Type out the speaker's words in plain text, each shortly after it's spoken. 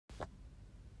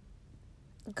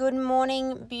Good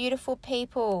morning, beautiful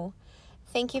people.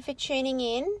 Thank you for tuning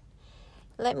in.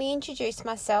 Let me introduce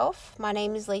myself. My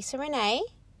name is Lisa Renee,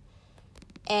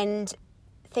 and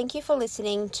thank you for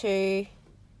listening to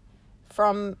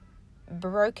From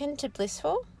Broken to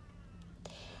Blissful.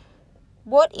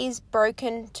 What is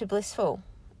broken to blissful,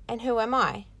 and who am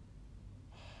I?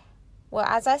 Well,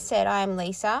 as I said, I am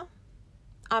Lisa.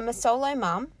 I'm a solo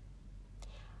mum.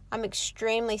 I'm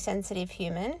extremely sensitive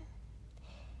human,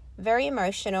 very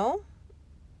emotional,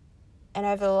 and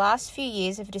over the last few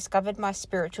years have discovered my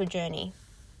spiritual journey.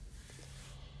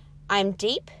 I'm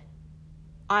deep,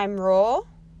 I'm raw,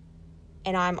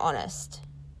 and I'm honest.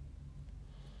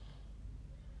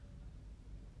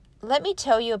 Let me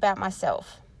tell you about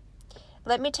myself.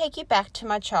 Let me take you back to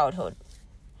my childhood.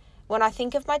 When I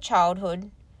think of my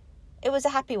childhood, it was a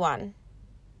happy one.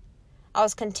 I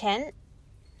was content.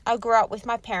 I grew up with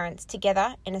my parents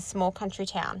together in a small country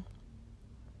town.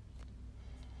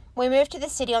 We moved to the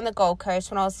city on the Gold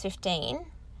Coast when I was 15,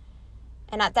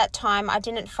 and at that time I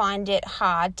didn't find it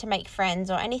hard to make friends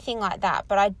or anything like that,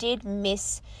 but I did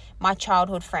miss my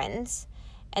childhood friends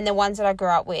and the ones that I grew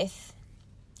up with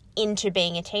into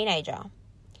being a teenager.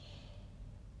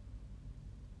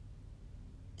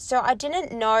 So I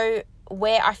didn't know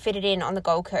where I fitted in on the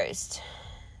Gold Coast.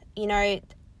 You know,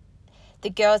 the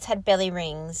girls had belly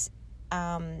rings,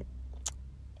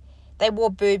 they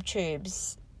wore boob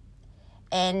tubes,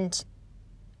 and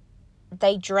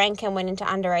they drank and went into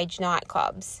underage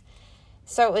nightclubs.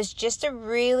 So it was just a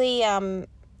really,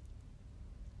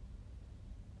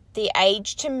 the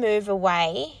age to move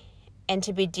away and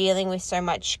to be dealing with so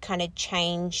much kind of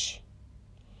change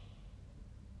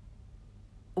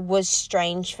was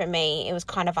strange for me. It was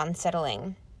kind of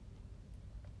unsettling.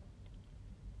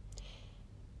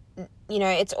 You know,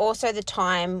 it's also the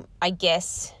time, I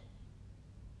guess,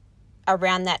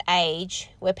 around that age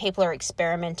where people are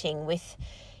experimenting with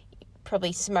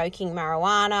probably smoking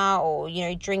marijuana or, you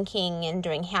know, drinking and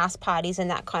doing house parties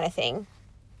and that kind of thing.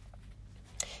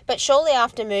 But shortly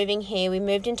after moving here, we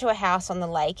moved into a house on the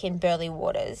lake in Burleigh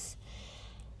Waters.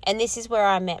 And this is where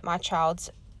I met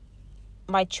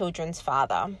my children's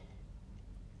father.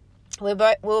 We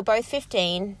were both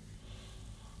 15,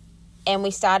 and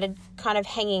we started kind of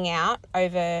hanging out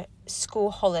over school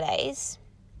holidays.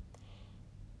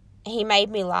 He made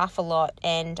me laugh a lot,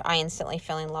 and I instantly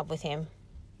fell in love with him.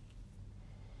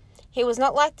 He was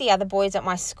not like the other boys at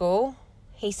my school.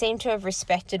 He seemed to have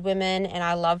respected women, and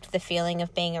I loved the feeling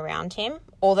of being around him.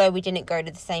 Although we didn't go to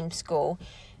the same school,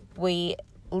 we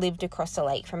lived across the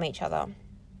lake from each other.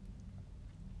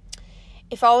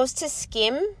 If I was to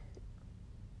skim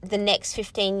the next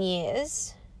 15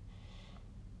 years,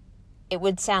 it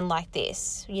would sound like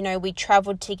this. You know, we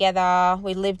travelled together,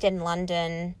 we lived in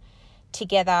London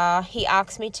together. He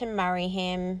asked me to marry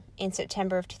him in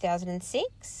September of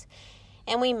 2006,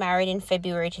 and we married in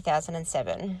February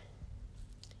 2007.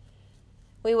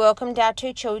 We welcomed our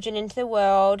 2 children into the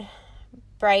world,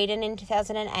 Brayden in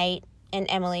 2008 and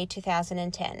Emily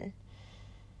 2010.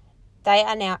 They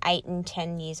are now 8 and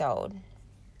 10 years old.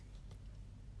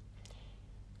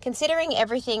 Considering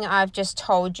everything I've just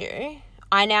told you,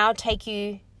 I now take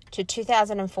you to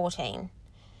 2014.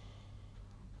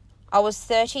 I was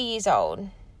 30 years old.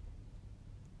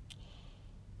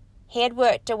 He had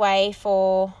worked away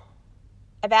for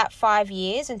about 5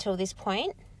 years until this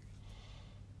point,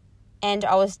 and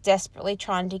I was desperately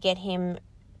trying to get him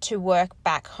to work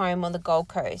back home on the Gold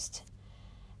Coast,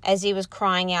 as he was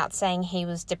crying out saying he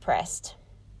was depressed.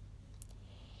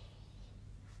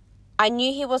 I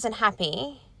knew he wasn't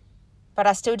happy, but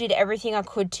I still did everything I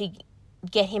could to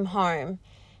get him home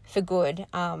for good.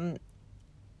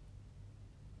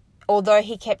 Although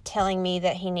he kept telling me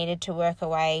that he needed to work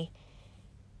away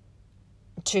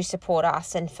to support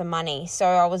us and for money. So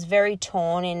I was very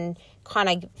torn and kind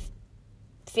of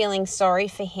feeling sorry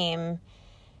for him,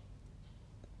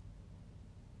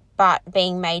 but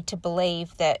being made to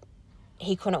believe that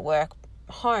he couldn't work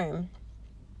home.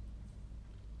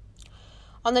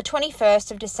 On the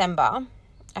 21st of December,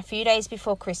 a few days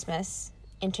before Christmas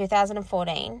in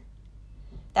 2014,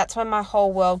 that's when my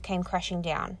whole world came crashing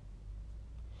down.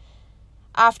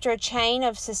 After a chain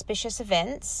of suspicious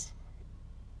events,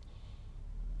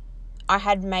 I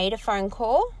had made a phone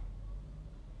call,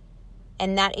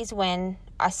 and that is when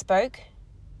I spoke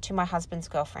to my husband's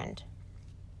girlfriend.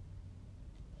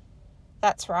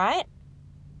 That's right,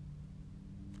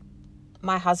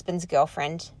 my husband's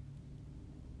girlfriend.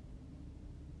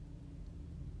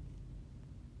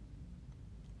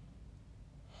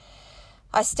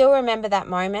 I still remember that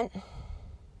moment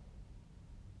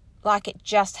like it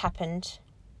just happened.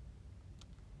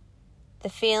 The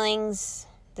feelings,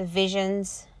 the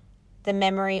visions, the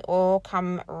memory all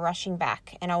come rushing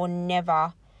back, and I will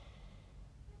never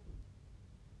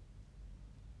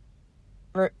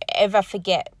ever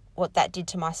forget what that did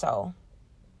to my soul.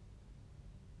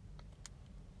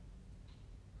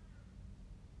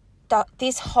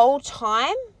 This whole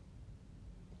time,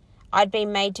 I'd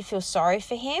been made to feel sorry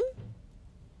for him,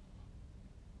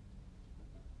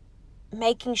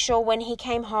 making sure when he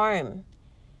came home,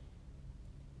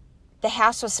 the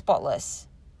house was spotless,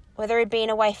 whether he'd been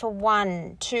away for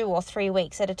 1, 2, or 3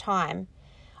 weeks at a time.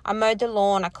 I mowed the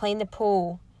lawn, I cleaned the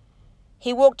pool.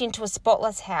 He walked into a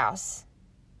spotless house.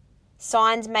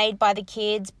 Signs made by the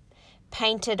kids,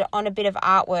 painted on a bit of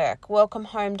artwork, "Welcome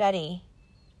home, Daddy."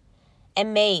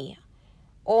 And me,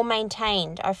 all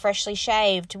maintained. I freshly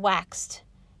shaved, waxed.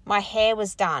 My hair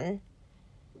was done.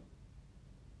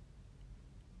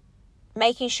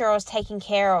 Making sure I was taken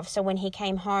care of, so when he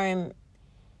came home,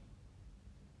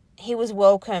 he was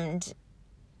welcomed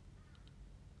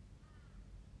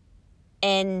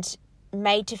and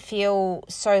made to feel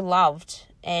so loved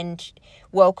and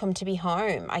welcome to be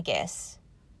home, I guess.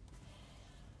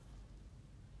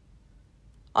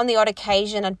 On the odd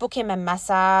occasion, I'd book him a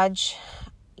massage,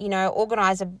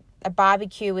 organise a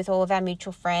barbecue with all of our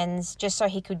mutual friends, just so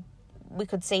we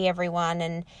could see everyone,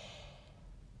 and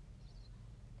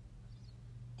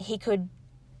he could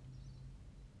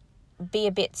be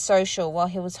a bit social while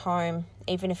he was home,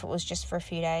 even if it was just for a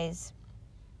few days.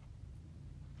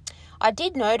 I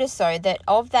did notice, though, that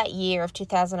of that year of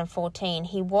 2014,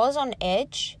 he was on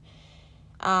edge.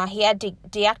 He had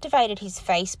deactivated his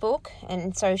Facebook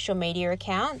and social media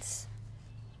accounts,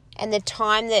 and the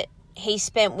time that he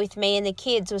spent with me and the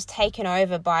kids was taken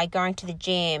over by going to the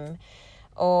gym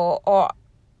or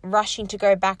rushing to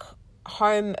go back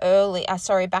home early.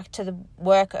 Back to the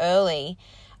work early.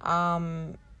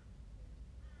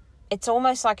 It's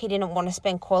almost like he didn't want to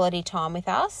spend quality time with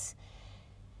us.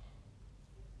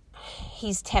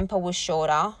 His temper was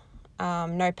shorter,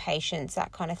 no patience,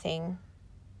 that kind of thing.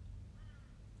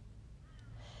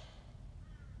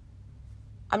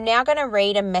 I'm now going to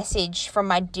read a message from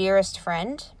my dearest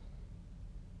friend.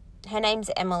 Her name's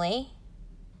Emily,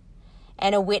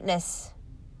 and a witness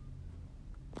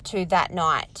to that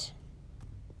night.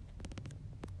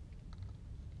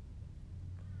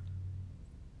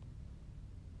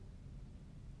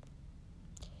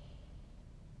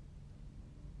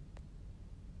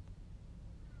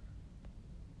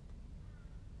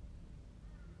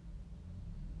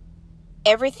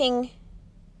 Everything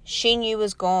she knew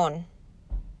was gone.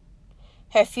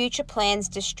 Her future plans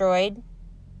destroyed.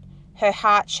 Her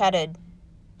heart shattered.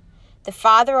 The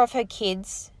father of her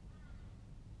kids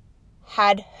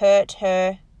had hurt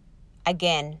her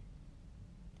again.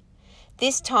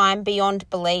 This time beyond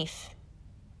belief.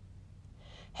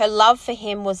 Her love for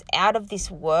him was out of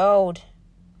this world.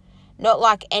 Not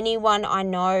like anyone I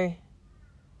know.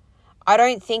 I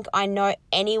don't think I know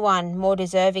anyone more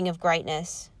deserving of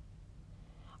greatness.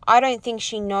 I don't think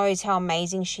she knows how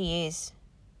amazing she is.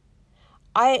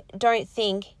 I don't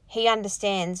think he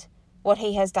understands what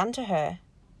he has done to her.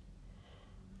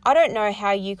 I don't know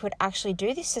how you could actually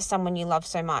do this to someone you love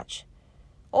so much.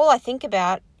 All I think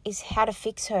about is how to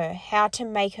fix her, how to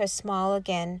make her smile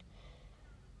again.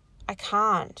 I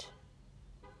can't.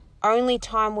 Only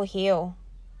time will heal.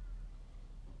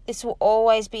 This will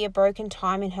always be a broken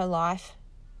time in her life.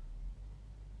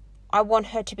 I want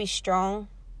her to be strong.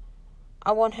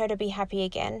 I want her to be happy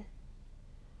again.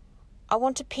 I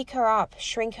want to pick her up,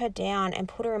 shrink her down, and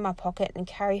put her in my pocket and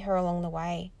carry her along the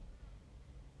way.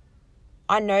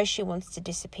 I know she wants to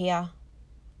disappear.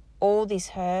 All this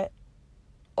hurt,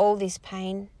 all this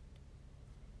pain.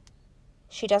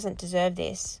 She doesn't deserve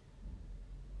this.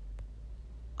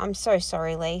 I'm so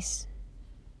sorry, Lise.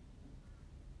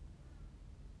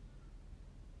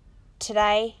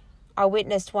 Today, I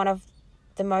witnessed one of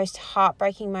the most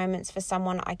heartbreaking moments for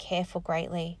someone I care for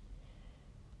greatly.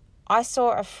 I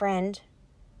saw a friend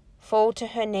fall to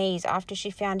her knees after she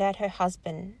found out her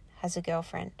husband has a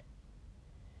girlfriend.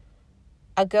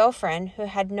 A girlfriend who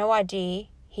had no idea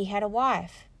he had a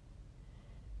wife.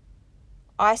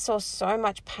 I saw so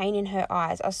much pain in her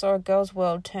eyes. I saw a girl's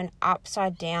world turn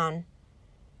upside down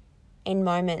in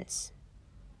moments.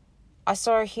 I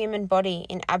saw a human body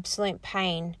in absolute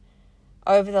pain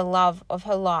over the love of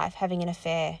her life having an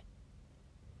affair.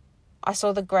 I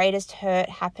saw the greatest hurt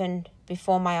happen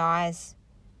before my eyes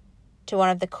to one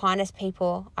of the kindest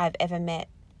people I've ever met.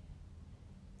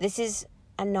 This is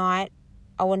a night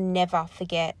I will never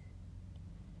forget.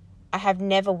 I have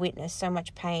never witnessed so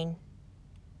much pain.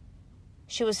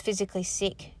 She was physically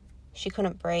sick. She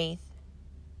couldn't breathe.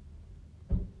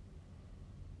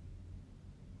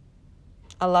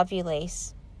 I love you,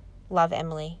 Lise. Love,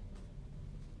 Emily.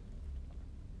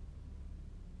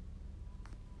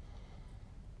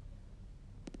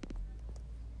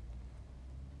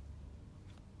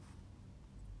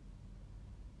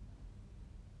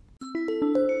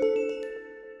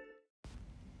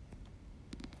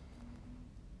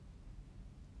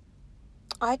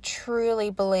 I truly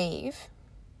believe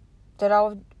that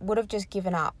I would have just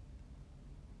given up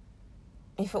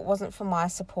if it wasn't for my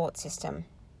support system.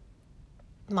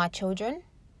 My children,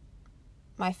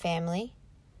 my family,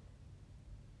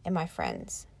 and my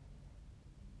friends.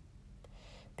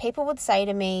 People would say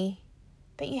to me,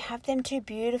 but you have them two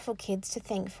beautiful kids to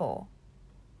think for.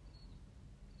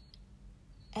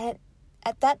 And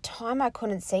at that time, I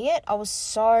couldn't see it. I was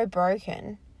so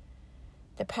broken.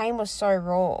 The pain was so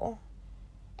raw.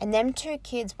 And them two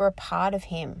kids were a part of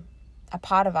him, a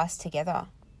part of us together.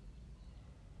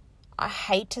 I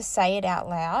hate to say it out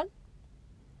loud,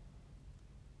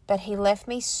 but he left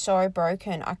me so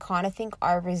broken. I kind of think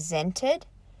I resented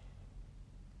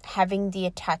having the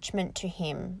attachment to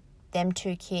him, them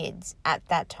two kids, at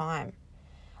that time.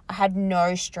 I had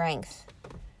no strength.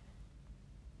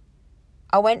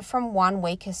 I went from one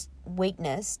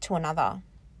weakness to another.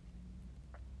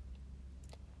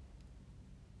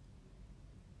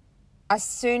 I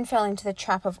soon fell into the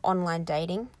trap of online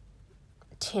dating,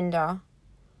 Tinder,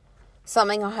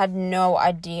 something I had no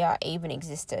idea even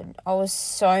existed. I was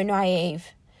so naive.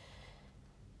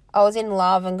 I was in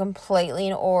love and completely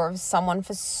in awe of someone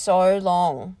for so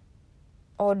long.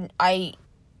 I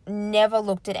never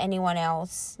looked at anyone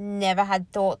else, never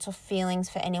had thoughts or feelings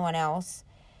for anyone else.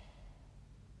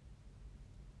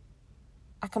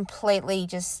 I completely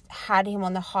just had him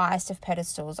on the highest of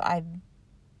pedestals. I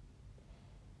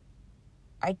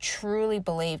truly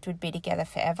believed we'd be together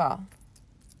forever.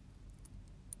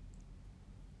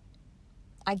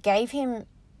 I gave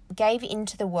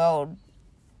into the world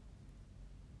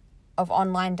of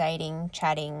online dating,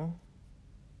 chatting,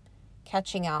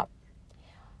 catching up.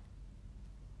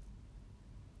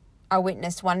 I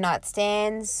witnessed one-night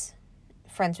stands,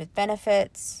 friends with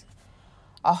benefits,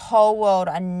 a whole world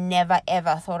I never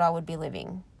ever thought I would be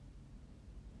living.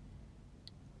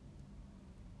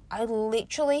 I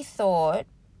literally thought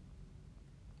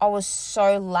I was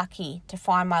so lucky to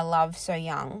find my love so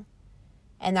young,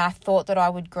 and I thought that I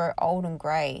would grow old and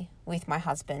grey with my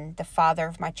husband, the father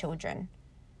of my children.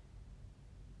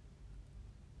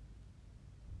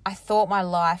 I thought my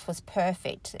life was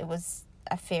perfect. It was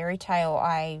a fairy tale.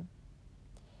 I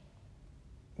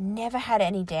never had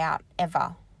any doubt,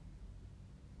 ever.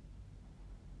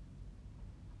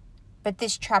 But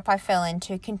this trap I fell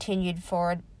into continued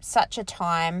for such a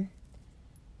time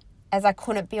as I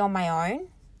couldn't be on my own.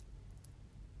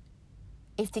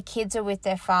 If the kids are with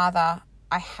their father,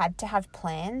 I had to have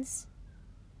plans.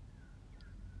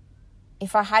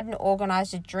 If I hadn't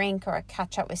organised a drink or a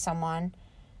catch up with someone,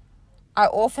 I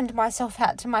orphaned myself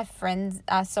out to my friends,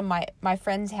 my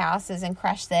friends' houses and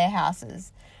crashed their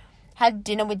houses. Had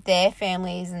dinner with their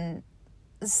families and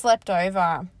slept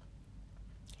over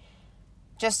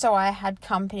just so I had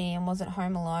company and wasn't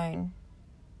home alone.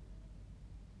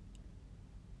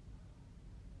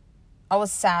 I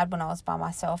was sad when I was by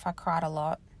myself. I cried a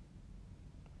lot.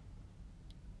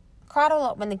 Cried a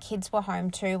lot when the kids were home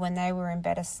too, when they were in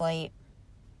bed asleep.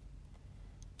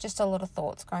 Just a lot of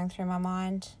thoughts going through my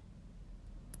mind.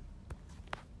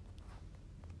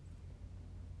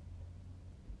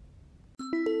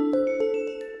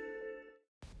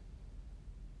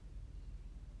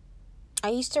 I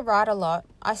used to write a lot.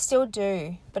 I still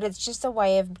do, but it's just a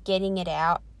way of getting it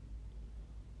out.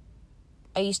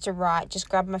 I used to write, just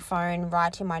grab my phone,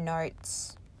 write in my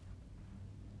notes,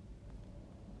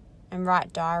 and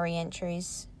write diary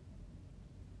entries.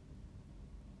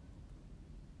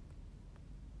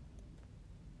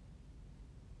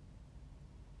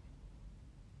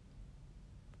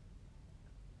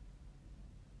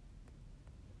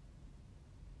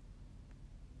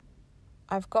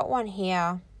 I've got one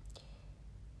here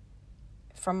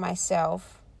from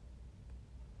myself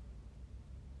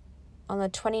on the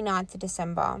 29th of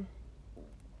December,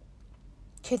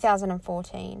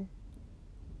 2014.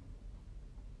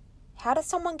 How does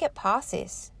someone get past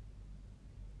this?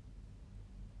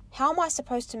 How am I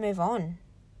supposed to move on?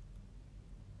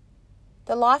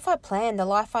 The life I planned, the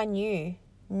life I knew,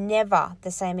 never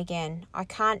the same again. I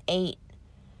can't eat.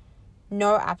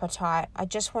 No appetite. I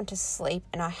just want to sleep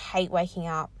and I hate waking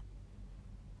up.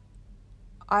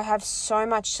 I have so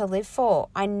much to live for.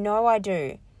 I know I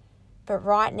do. But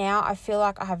right now, I feel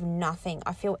like I have nothing.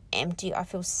 I feel empty. I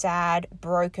feel sad,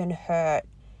 broken, hurt,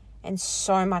 and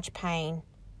so much pain.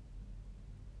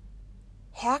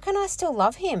 How can I still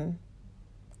love him?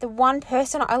 The one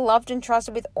person I loved and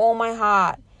trusted with all my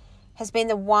heart has been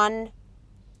the one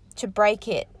to break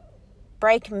it.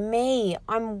 Break me.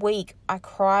 I'm weak. I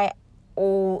cry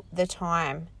all the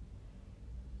time.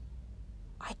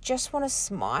 I just want to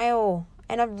smile,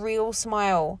 and a real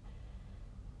smile.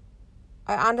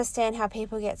 I understand how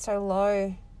people get so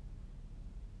low.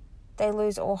 They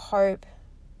lose all hope,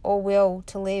 or will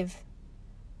to live.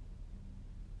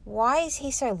 Why is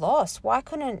he so lost? Why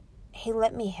couldn't he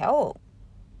let me help?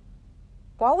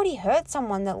 Why would he hurt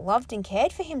someone that loved and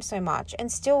cared for him so much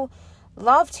and still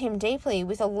loved him deeply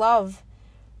with a love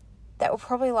that will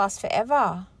probably last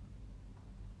forever?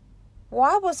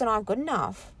 Why wasn't I good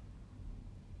enough?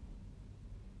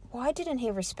 Why didn't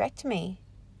he respect me?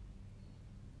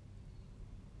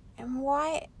 And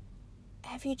why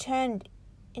have you turned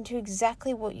into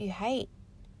exactly what you hate?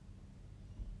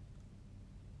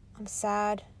 I'm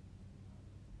sad.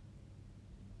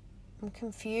 I'm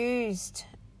confused.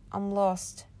 I'm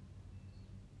lost.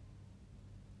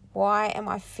 Why am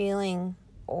I feeling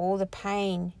all the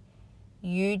pain?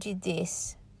 You did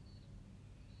this.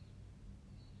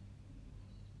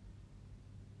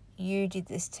 You did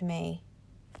this to me.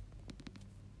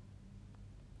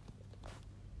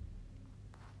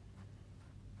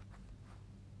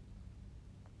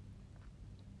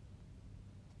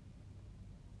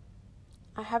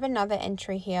 I have another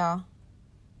entry here.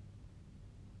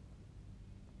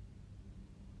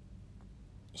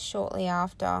 Shortly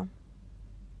after.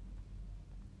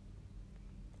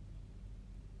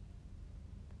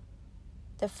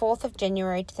 The 4th of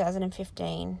January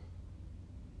 2015.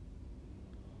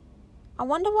 I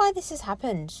wonder why this has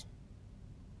happened.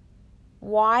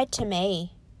 Why to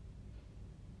me?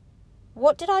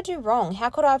 What did I do wrong? How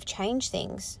could I have changed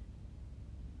things?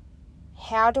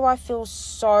 How do I feel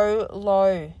so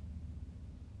low?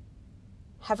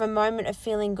 Have a moment of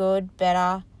feeling good,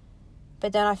 better,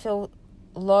 but then I feel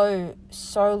low,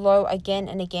 so low again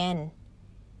and again.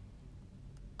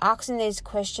 Asking these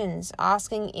questions,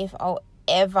 asking if I'll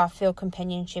ever feel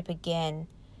companionship again.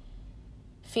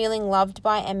 Feeling loved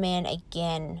by a man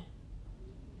again.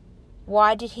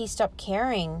 Why did he stop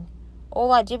caring?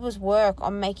 All I did was work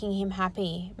on making him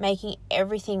happy, making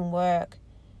everything work.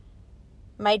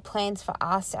 Made plans for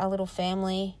us, our little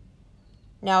family.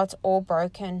 Now it's all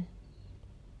broken.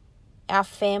 Our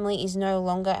family is no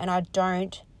longer, and I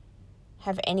don't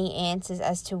have any answers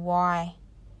as to why.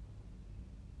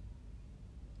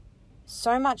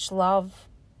 So much love,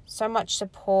 so much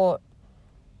support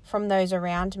from those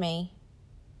around me,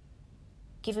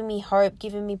 giving me hope,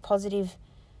 giving me positive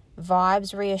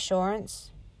vibes,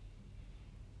 reassurance.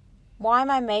 Why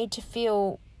am I made to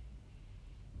feel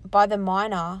by the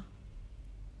minor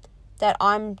that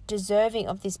I'm deserving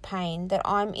of this pain, that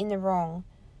I'm in the wrong,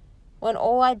 when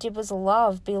all I did was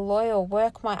love, be loyal,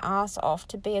 work my ass off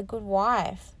to be a good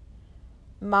wife,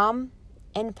 mum,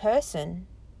 and person?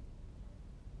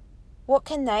 What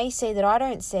can they see that I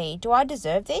don't see? Do I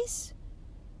deserve this?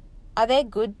 Are there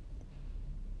good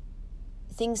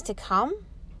things to come?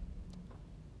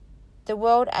 The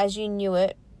world as you knew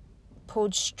it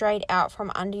pulled straight out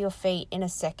from under your feet in a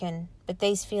second, but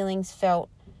these feelings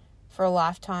felt for a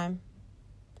lifetime.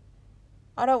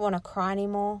 I don't want to cry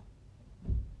anymore.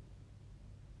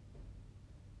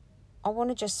 I want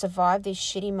to just survive these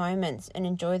shitty moments and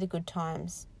enjoy the good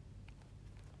times.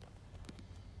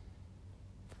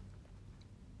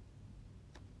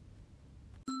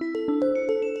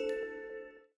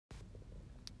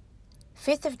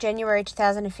 January 5th,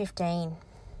 2015.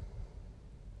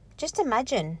 Just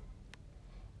imagine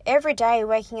every day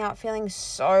waking up feeling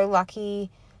so lucky,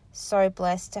 so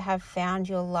blessed to have found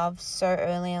your love so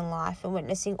early in life and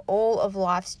witnessing all of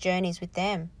life's journeys with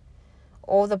them.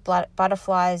 All the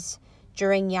butterflies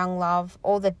during young love,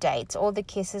 all the dates, all the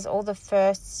kisses, all the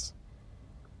firsts,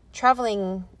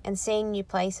 traveling and seeing new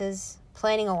places,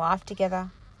 planning a life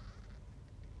together,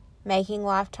 making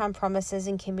lifetime promises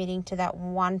and committing to that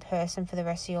one person for the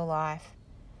rest of your life,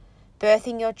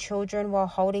 birthing your children while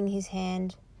holding his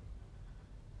hand.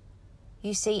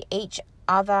 You see each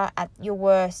other at your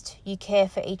worst, you care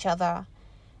for each other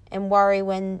and worry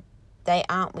when they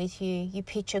aren't with you. You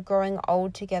picture growing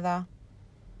old together.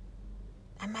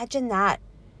 Imagine that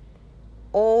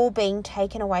all being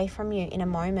taken away from you in a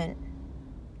moment.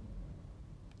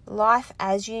 Life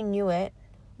as you knew it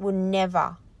will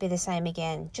never be the same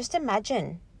again. Just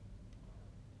imagine.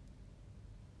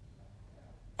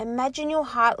 Imagine your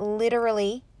heart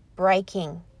literally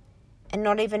breaking and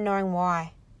not even knowing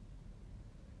why.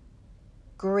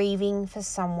 Grieving for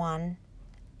someone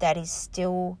that is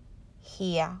still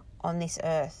here on this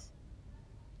earth.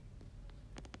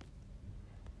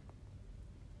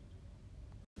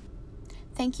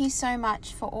 Thank you so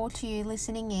much for all to you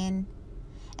listening in,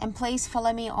 and please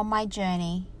follow me on my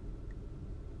journey.